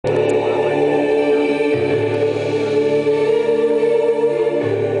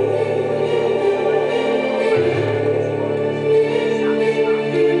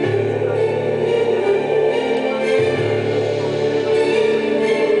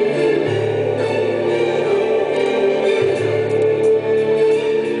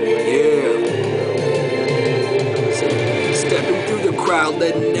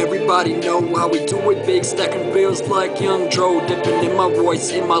everybody know how we do it. Big stacking bills like young Dro, dipping in my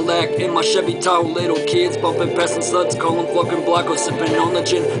Royce, in my Lac, in my Chevy Tahoe. Little kids bumping past some sluts, calling fucking Blocko, sipping on the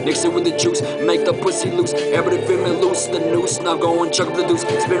gin, mix it with the juice, make the pussy loose. Everybody feel me loose, the noose. Now go and chuck the deuce.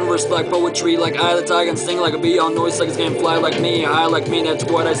 Spin verse like poetry, like I the tiger, and sing like a bee. All noise like it's getting fly like me, high like me. That's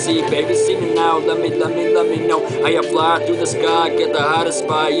what I see, baby. See me now, let me know. I fly through the sky, get the hottest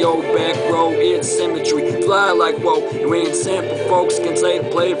spot. Yo, back row, it's symmetry. Fly like whoa, you ain't simple, folks can say to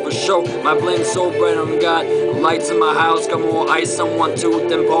play it for show. My bling so bright, I'm got lights in my house, got more ice on one tooth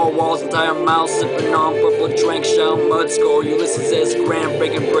than Paul Wall's entire mouth. Sipping on purple drink, shell mud skull. Ulysses S. Grant,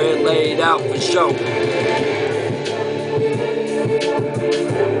 breaking bread laid out for show.